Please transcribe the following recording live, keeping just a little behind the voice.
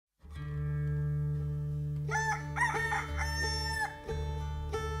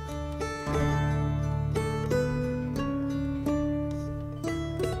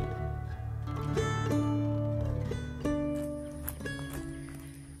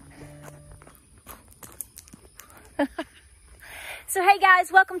So hey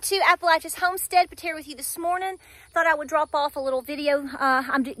guys, welcome to Appalachia's Homestead. Pat here with you this morning. Thought I would drop off a little video.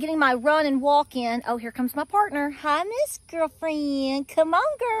 I'm getting my run and walk in. Oh, here comes my partner. Hi, Miss Girlfriend. Come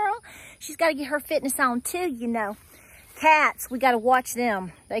on, girl. She's got to get her fitness on too, you know. Cats, we got to watch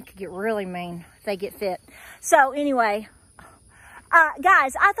them. They could get really mean if they get fit. So anyway,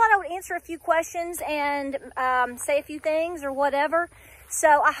 guys, I thought I would answer a few questions and say a few things or whatever.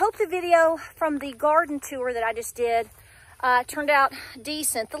 So I hope the video from the garden tour that I just did turned out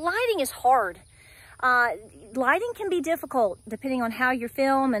decent. The lighting is hard. Lighting can be difficult depending on how you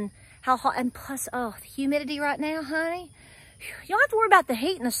film and how hot, and plus, oh, the humidity right now, honey. You don't have to worry about the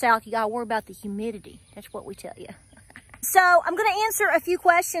heat in the south. You gotta worry about the humidity. That's what we tell you. So I'm gonna answer a few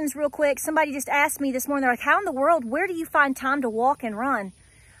questions real quick. Somebody just asked me this morning, they're like, how in the world, where do you find time to walk and run?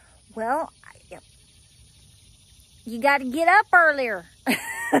 Well, you gotta get up earlier.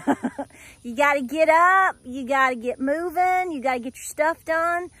 You got to get up, you got to get moving, you got to get your stuff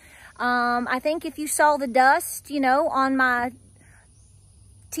done. I think if you saw the dust, you know, on my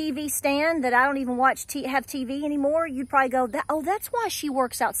TV stand that I don't even have TV anymore, you'd probably go, oh, that's why she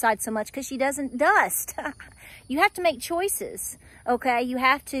works outside so much, because she doesn't dust. You have to make choices, okay? You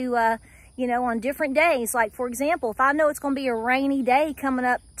have to, you know, on different days. Like, for example, if I know it's going to be a rainy day coming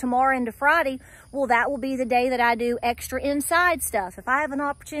up tomorrow into Friday, well, that will be the day that I do extra inside stuff. If I have an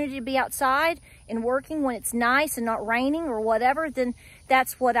opportunity to be outside and working when it's nice and not raining or whatever, then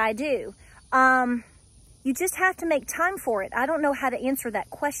that's what I do. You just have to make time for it. I don't know how to answer that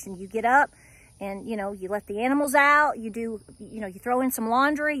question. You get up and, you know, you let the animals out. You do, you know, you throw in some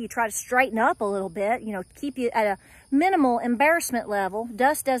laundry. You try to straighten up a little bit, you know, keep you at a minimal embarrassment level.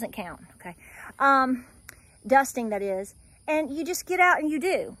 Dust doesn't count, okay? Dusting, that is. And you just get out and you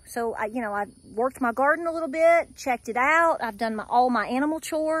do. So, you know, I worked my garden a little bit, checked it out. I've done all my animal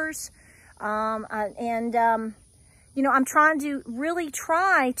chores. You know, I'm trying to really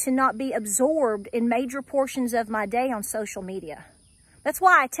try to not be absorbed in major portions of my day on social media. That's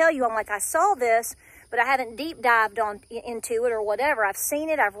why I tell you, I'm like, I saw this, but I haven't deep dived into it or whatever. I've seen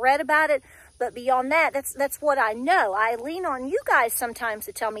it, I've read about it, but beyond that, that's what I know. I lean on you guys sometimes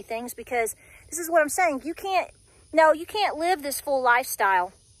to tell me things, because this is what I'm saying. You can't live this full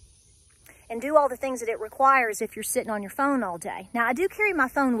lifestyle and do all the things that it requires if you're sitting on your phone all day. Now, I do carry my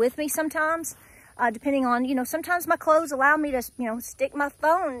phone with me sometimes, depending on, you know, sometimes my clothes allow me to, you know, stick my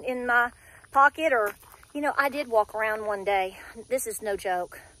phone in my pocket. Or, you know, I did walk around one day. This is no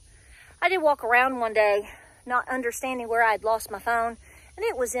joke. I did walk around one day not understanding where I had lost my phone, and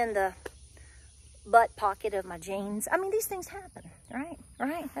it was in the butt pocket of my jeans. I mean, these things happen, right?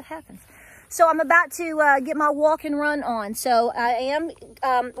 Right, that happens. So I'm about to get my walk and run on. So I am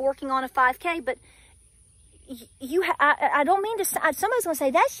working on a 5K, but I don't mean to, somebody's going to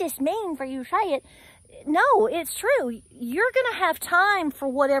say, that's just mean for you to say it. No, it's true. You're going to have time for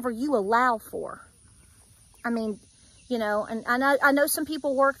whatever you allow for. I mean, you know, and I know some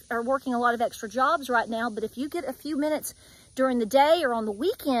people are working a lot of extra jobs right now, but if you get a few minutes during the day or on the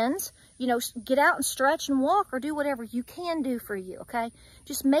weekends, you know, get out and stretch and walk or do whatever you can do for you, okay?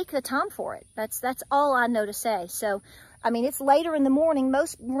 Just make the time for it. That's all I know to say. So, I mean, it's later in the morning.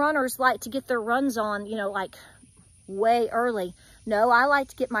 Most runners like to get their runs on, you know, like way early. No, I like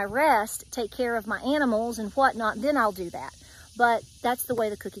to get my rest, take care of my animals and whatnot, then I'll do that. But that's the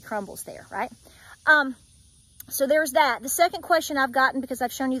way the cookie crumbles there, right? So there's that. The second question I've gotten, because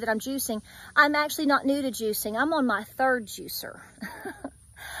I've shown you that I'm juicing, I'm actually not new to juicing. I'm on my third juicer.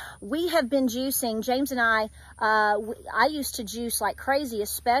 We have been juicing, James and I used to juice like crazy,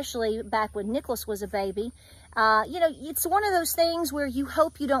 especially back when Nicholas was a baby. You know, it's one of those things where you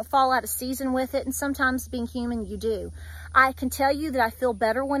hope you don't fall out of season with it, and sometimes being human, you do. I can tell you that I feel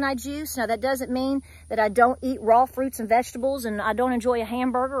better when I juice. Now, that doesn't mean that I don't eat raw fruits and vegetables and I don't enjoy a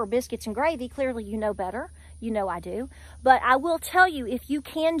hamburger or biscuits and gravy. Clearly, you know better. You know I do. But I will tell you, if you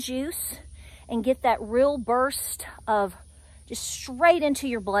can juice and get that real burst of just straight into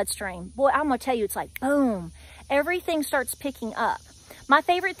your bloodstream, boy, I'm going to tell you, it's like, boom, everything starts picking up. My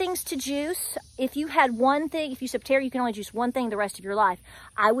favorite things to juice, if you had one thing, if you said, Terry, you can only juice one thing the rest of your life,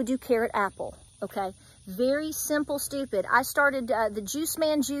 I would do carrot apple, okay? Very simple, stupid. I started, the Juice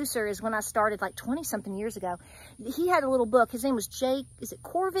Man Juicer is when I started like 20-something years ago. He had a little book. His name was Jake, is it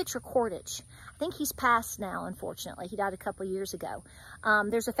Corvich or Cordich? I think he's passed now, unfortunately. He died a couple of years ago.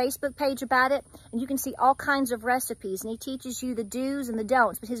 There's a Facebook page about it, and you can see all kinds of recipes, and he teaches you the do's and the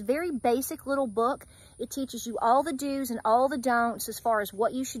don'ts. But his very basic little book, it teaches you all the do's and all the don'ts as far as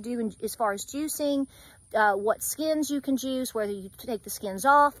what you should do and as far as juicing, what skins you can juice, whether you take the skins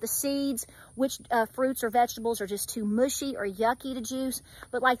off, the seeds, which fruits or vegetables are just too mushy or yucky to juice.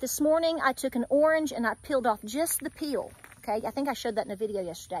 But like this morning, I took an orange and I peeled off just the peel. Okay, I think I showed that in a video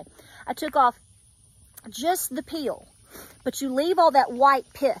yesterday. I took off just the peel, but you leave all that white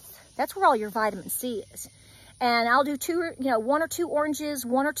pith. That's where all your vitamin C is. And I'll do one or two oranges,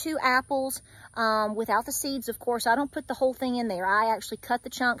 one or two apples, without the seeds, of course. I don't put the whole thing in there. I actually cut the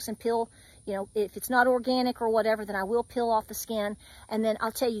chunks and peel. If it's not organic or whatever, then I will peel off the skin. And then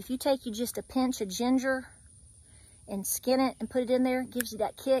I'll tell you, if you take just a pinch of ginger and skin it and put it in there, it gives you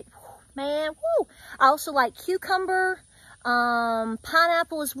that kick. Man, woo! I also like cucumber.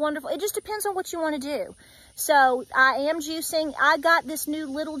 Pineapple is wonderful. It just depends on what you want to do. So I am juicing. I got this new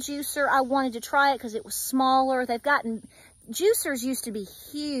little juicer. I wanted to try it because it was smaller. Juicers used to be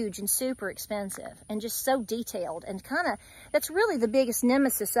huge and super expensive and just so detailed, and that's really the biggest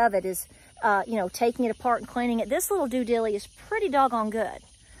nemesis of it is, taking it apart and cleaning it. This little doodilly is pretty doggone good.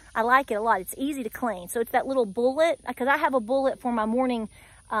 I like it a lot. It's easy to clean. So it's that little bullet, because I have a bullet for my morning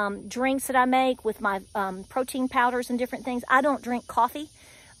drinks that I make with my protein powders and different things. I don't drink coffee.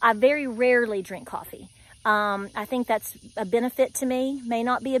 I very rarely drink coffee. I think that's a benefit to me, may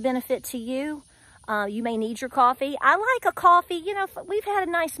not be a benefit to you. You may need your coffee. I like a coffee, we've had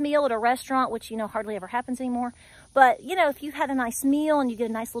a nice meal at a restaurant, which, hardly ever happens anymore. But, if you've had a nice meal and you get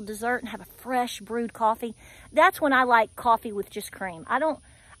a nice little dessert and have a fresh brewed coffee, that's when I like coffee with just cream. I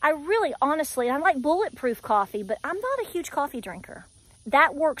like bulletproof coffee, but I'm not a huge coffee drinker.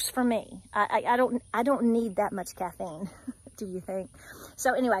 That works for me. I don't need that much caffeine, do you think?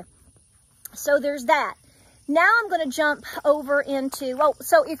 So anyway, so there's that. Now I'm going to jump over into,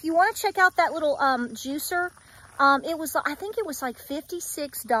 so if you want to check out that little juicer, I think it was like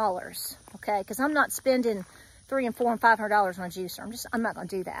 $56, okay? Because I'm not spending $300 and $400 and $500 on a juicer. I'm not going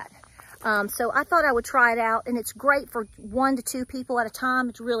to do that. So I thought I would try it out, and it's great for 1 to 2 people at a time.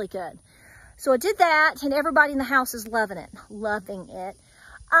 It's really good. So I did that, and everybody in the house is loving it.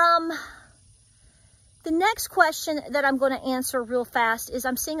 The next question that I'm going to answer real fast is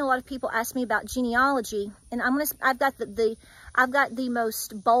I'm seeing a lot of people ask me about genealogy, and I've got the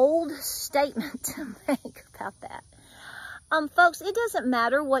most bold statement to make about that. Folks, it doesn't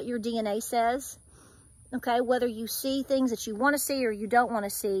matter what your DNA says, okay? Whether you see things that you want to see or you don't want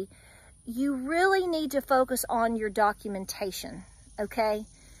to see, you really need to focus on your documentation, okay?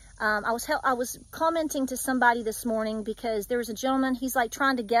 I was commenting to somebody this morning because there was a gentleman, he's like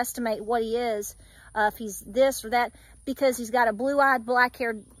trying to guesstimate what he is, if he's this or that, because he's got a blue-eyed,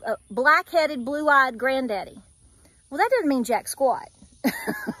 black-headed, blue-eyed granddaddy. Well, that doesn't mean jack squat.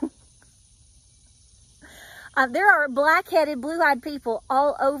 There are black-headed, blue-eyed people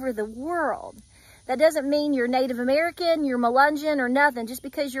all over the world. That doesn't mean you're Native American, you're Melungeon, or nothing. Just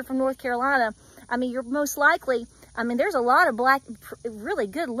because you're from North Carolina, you're most likely... there's a lot of really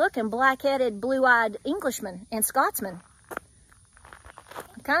good-looking, black-headed, blue-eyed Englishmen and Scotsmen.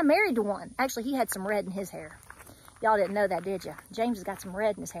 I'm kind of married to one. Actually, he had some red in his hair. Y'all didn't know that, did you? James has got some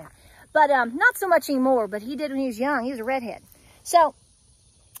red in his hair. But not so much anymore, but he did when he was young. He was a redhead. So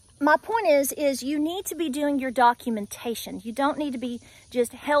my point is you need to be doing your documentation. You don't need to be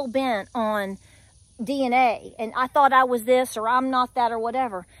just hell-bent on DNA. And I thought I was this, or I'm not that, or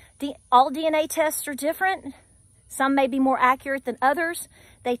whatever. All DNA tests are different. Some may be more accurate than others.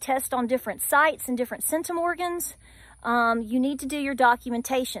 They test on different sites and different centum organs. You need to do your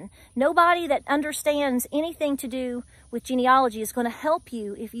documentation. Nobody that understands anything to do with genealogy is going to help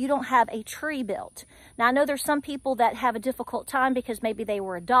you if you don't have a tree built. Now, I know there's some people that have a difficult time because maybe they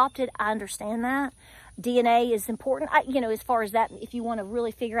were adopted. I understand that. DNA is important, as far as that, if you want to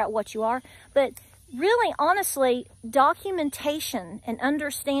really figure out what you are. But really, honestly, documentation and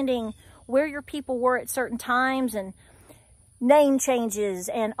understanding where your people were at certain times and name changes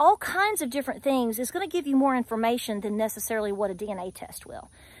and all kinds of different things is going to give you more information than necessarily what a DNA test will.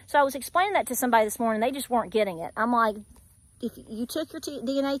 So I was explaining that to somebody this morning. They just weren't getting it. I'm like, if you took your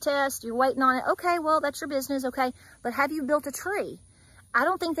DNA test, you're waiting on it. Okay, well, that's your business. Okay. But have you built a tree? I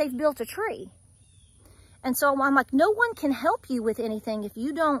don't think they've built a tree. And so I'm like, no one can help you with anything if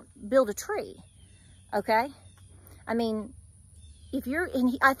you don't build a tree. Okay. I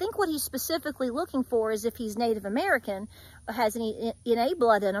think what he's specifically looking for is if he's Native American, has any NA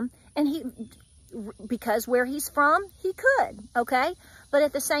blood in him, and because where he's from, he could, okay? But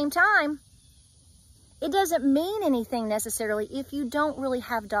at the same time, it doesn't mean anything necessarily if you don't really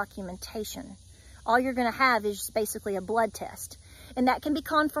have documentation. All you're going to have is basically a blood test. And that can be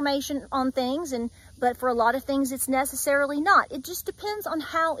confirmation on things, but for a lot of things, it's necessarily not. It just depends on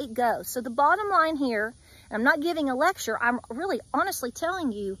how it goes. So the bottom line here, and I'm not giving a lecture, I'm really honestly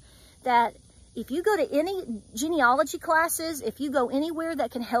telling you that if you go to any genealogy classes, if you go anywhere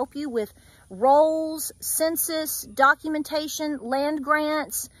that can help you with rolls, census, documentation, land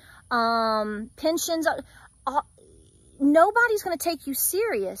grants, pensions, nobody's going to take you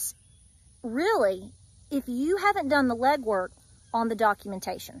serious, really, if you haven't done the legwork on the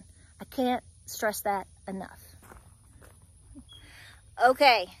documentation. I can't stress that enough.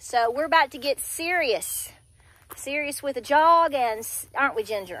 Okay, so we're about to get serious. Serious with a jog, and aren't we,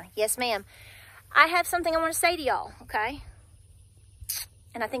 Ginger? Yes, ma'am. I have something I want to say to y'all, okay?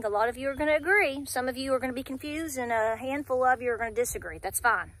 And I think a lot of you are going to agree. Some of you are going to be confused, and a handful of you are going to disagree. That's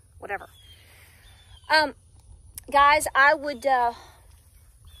fine. Whatever. Guys, I would,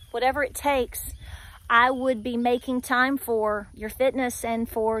 whatever it takes, I would be making time for your fitness and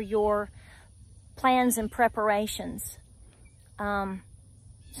for your plans and preparations.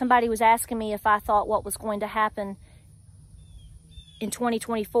 Somebody was asking me if I thought what was going to happen in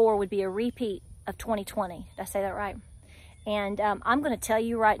 2024 would be a repeat of 2020. Did I say that right? And I'm going to tell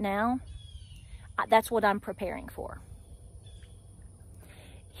you right now, that's what I'm preparing for.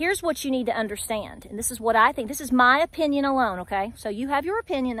 Here's what you need to understand, and this is what I think. This is my opinion alone, okay? So you have your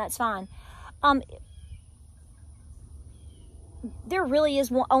opinion, that's fine. There really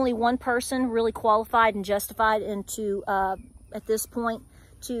is only one person really qualified and justified into, at this point,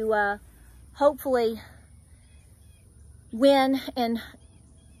 to hopefully win and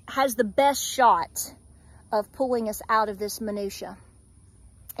has the best shot of pulling us out of this minutia.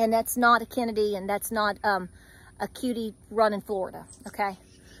 And that's not a Kennedy, and that's not a cutie run in Florida, okay?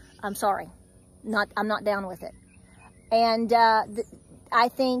 I'm sorry. I'm not down with it. And I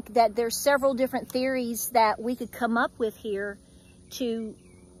think that there's several different theories that we could come up with here to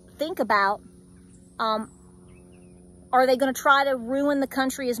think about. Are they going to try to ruin the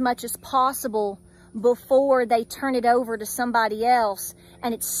country as much as possible before they turn it over to somebody else,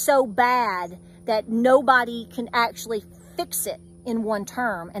 and it's so bad that nobody can actually fix it in one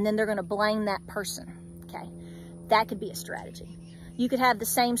term, and then they're going to blame that person? Okay, that could be a strategy. You could have the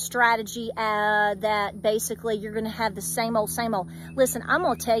same strategy that basically you're going to have the same old, same old. Listen, I'm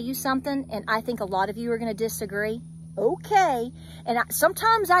going to tell you something, and I think a lot of you are going to disagree. Okay, and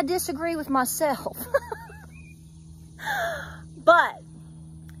sometimes I disagree with myself. But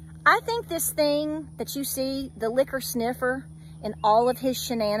I think this thing that you see, the liquor sniffer and all of his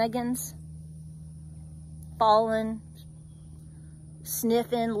shenanigans, falling,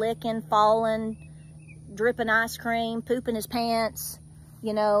 sniffing, licking, falling, dripping ice cream, pooping his pants,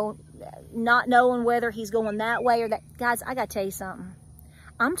 you know, not knowing whether he's going that way or that. Guys, I got to tell you something.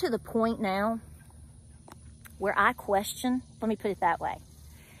 I'm to the point now where I question, let me put it that way.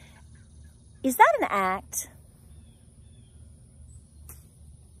 Is that an act?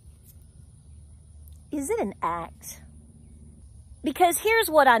 Is it an act? Because here's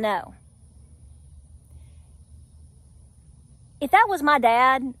what I know. If that was my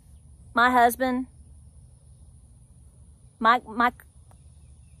dad, my husband, my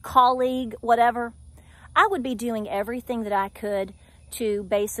colleague, whatever, I would be doing everything that I could to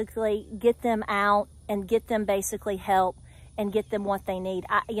basically get them out and get them basically help and get them what they need.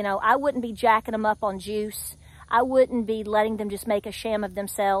 I wouldn't be jacking them up on juice. I wouldn't be letting them just make a sham of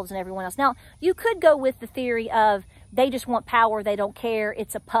themselves and everyone else. Now, you could go with the theory of they just want power, they don't care,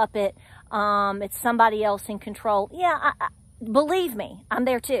 it's a puppet, it's somebody else in control. Yeah, believe me, I'm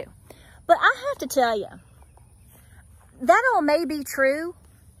there too. But I have to tell you, that all may be true,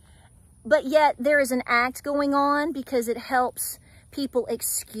 but yet there is an act going on because it helps people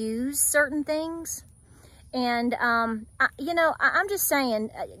excuse certain things. And, I'm just saying,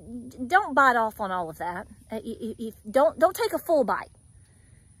 don't bite off on all of that. Don't take a full bite.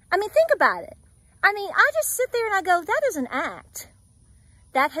 I mean, think about it. I mean, I just sit there and I go, that is an act.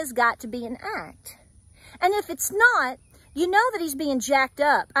 That has got to be an act. And if it's not, you know that he's being jacked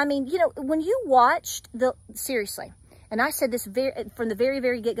up. I mean, when you watched seriously, and I said this from the very,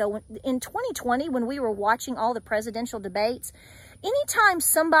 very get-go, in 2020, when we were watching all the presidential debates, anytime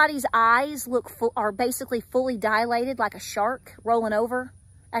somebody's eyes are basically fully dilated like a shark rolling over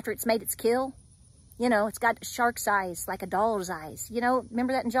after it's made its kill, it's got a shark's eyes like a doll's eyes.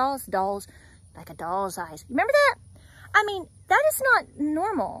 Remember that in Jaws? Dolls, like a doll's eyes. Remember that? I mean, that is not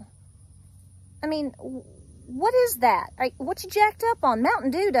normal. I mean, what is that? What you jacked up on?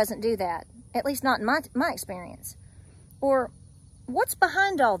 Mountain Dew doesn't do that. At least not in my experience. Or what's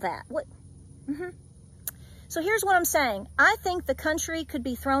behind all that? What? So here's what I'm saying. I think the country could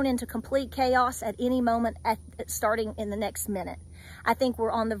be thrown into complete chaos at any moment, starting in the next minute. I think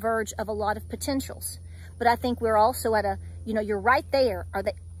we're on the verge of a lot of potentials. But I think we're also at you're right there.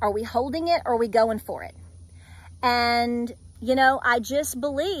 Are we holding it or are we going for it? And you know, I just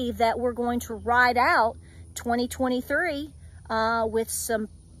believe that we're going to ride out 2023 with some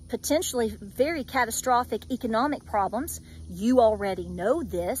potentially very catastrophic economic problems. You already know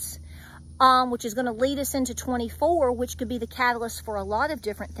this, which is going to lead us into 24, which could be the catalyst for a lot of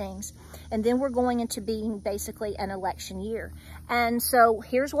different things. And then we're going into being basically an election year. And so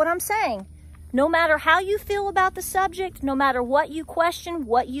here's what I'm saying. No matter how you feel about the subject, no matter what you question,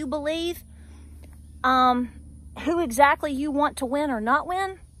 what you believe, who exactly you want to win or not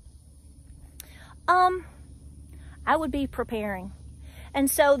win, I would be preparing. And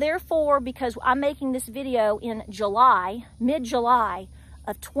so therefore, because I'm making this video in July, mid-July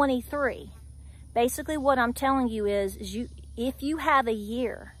of 23, basically what I'm telling you is if you have a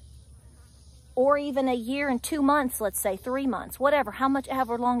year, or even a year and 2 months, let's say 3 months, whatever,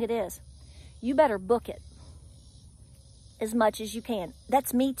 however long it is, you better book it as much as you can.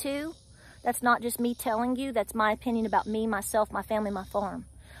 That's me too. That's not just me telling you. That's my opinion about me, myself, my family, my farm.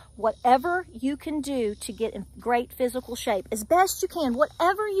 Whatever you can do to get in great physical shape, as best you can,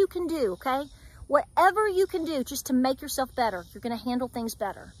 whatever you can do, okay? Whatever you can do just to make yourself better. You're going to handle things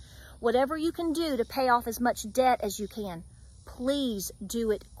better. Whatever you can do to pay off as much debt as you can, please do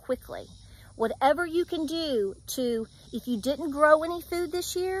it quickly. Whatever you can do to, if you didn't grow any food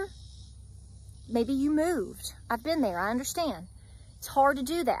this year, maybe you moved. I've been there. I understand. It's hard to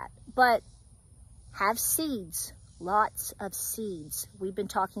do that, but have seeds. Lots of seeds. We've been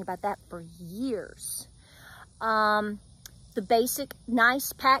talking about that for years. The basic,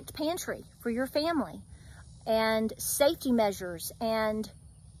 nice, packed pantry for your family, and safety measures, and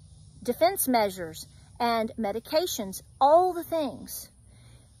defense measures, and medications, all the things.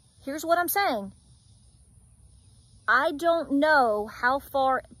 Here's what I'm saying. I don't know how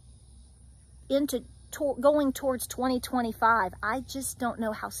far into going towards 2025. I just don't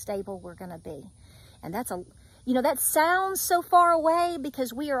know how stable we're going to be. And that's you know, that sounds so far away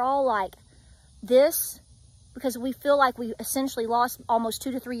because we are all like this, because we feel like we essentially lost almost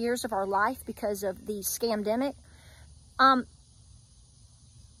 2 to 3 years of our life because of the scamdemic.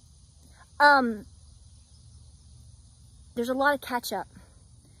 There's a lot of catch up.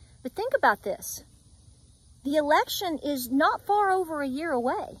 But think about this. The election is not far over a year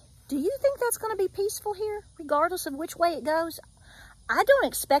away. Do you think that's going to be peaceful here, regardless of which way it goes? I don't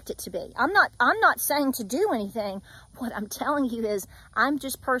expect it to be. I'm not saying to do anything. What I'm telling you is I'm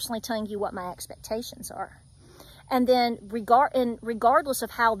just personally telling you what my expectations are. And then regardless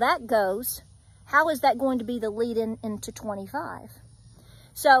of how that goes, how is that going to be the lead into 25?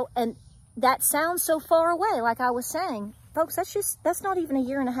 So, and that sounds so far away, like I was saying. Folks, that's not even a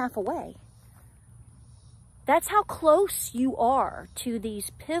year and a half away. That's how close you are to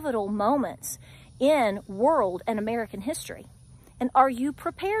these pivotal moments in world and American history. And are you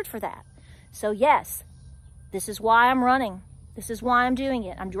prepared for that? So yes, this is why I'm running. This is why I'm doing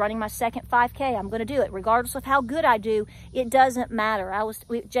it. I'm running my second 5K. I'm going to do it. Regardless of how good I do, it doesn't matter.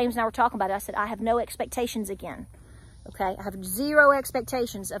 James and I were talking about it. I said, I have no expectations again. Okay? I have zero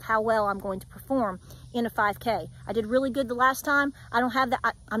expectations of how well I'm going to perform in a 5K. I did really good the last time. I don't have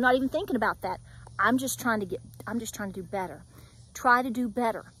that. I'm not even thinking about that. I'm just trying to do better. Try to do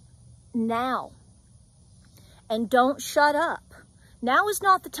better now. And don't shut up. Now is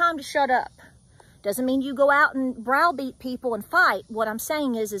not the time to shut up. Doesn't mean you go out and browbeat people and fight. What I'm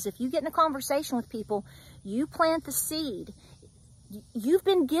saying is if you get in a conversation with people, you plant the seed. You've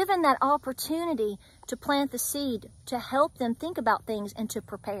been given that opportunity to plant the seed, to help them think about things and to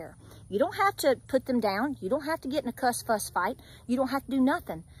prepare. You don't have to put them down. You don't have to get in a cuss fuss fight. You don't have to do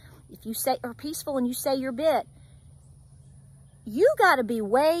nothing. If you are peaceful and you say your bit, you got to be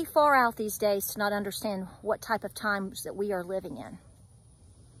way far out these days to not understand what type of times that we are living in.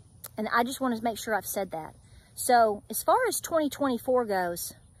 And I just want to make sure I've said that. So as far as 2024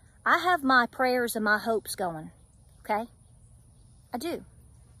 goes, I have my prayers and my hopes going. Okay? I do.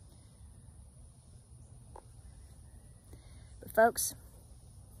 But folks,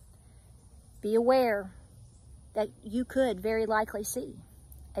 be aware that you could very likely see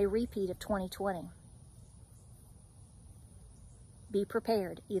a repeat of 2020. Be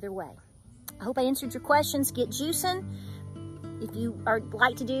prepared either way. I hope I answered your questions. Get juicing. If you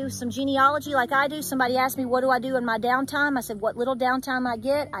like to do some genealogy like I do, somebody asked me, what do I do in my downtime? I said, what little downtime I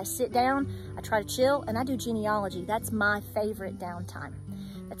get, I sit down, I try to chill, and I do genealogy. That's my favorite downtime.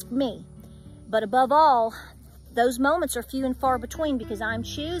 That's me. But above all, those moments are few and far between because I'm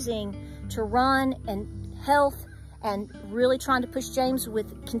choosing to run and health and really trying to push James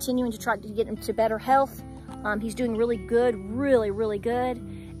with continuing to try to get him to better health. He's doing really good, really good.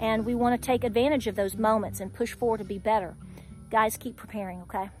 And we want to take advantage of those moments and push forward to be better. Guys, keep preparing,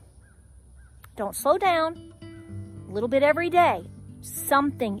 okay? Don't slow down. A little bit every day.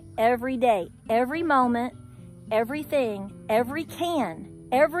 Something every day. Every moment, everything, every can,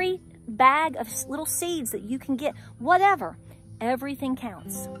 every bag of little seeds that you can get, whatever. Everything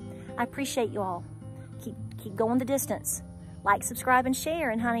counts. I appreciate you all. Keep going the distance. Like, subscribe, and share.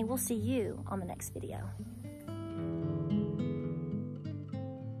 And honey, we'll see you on the next video.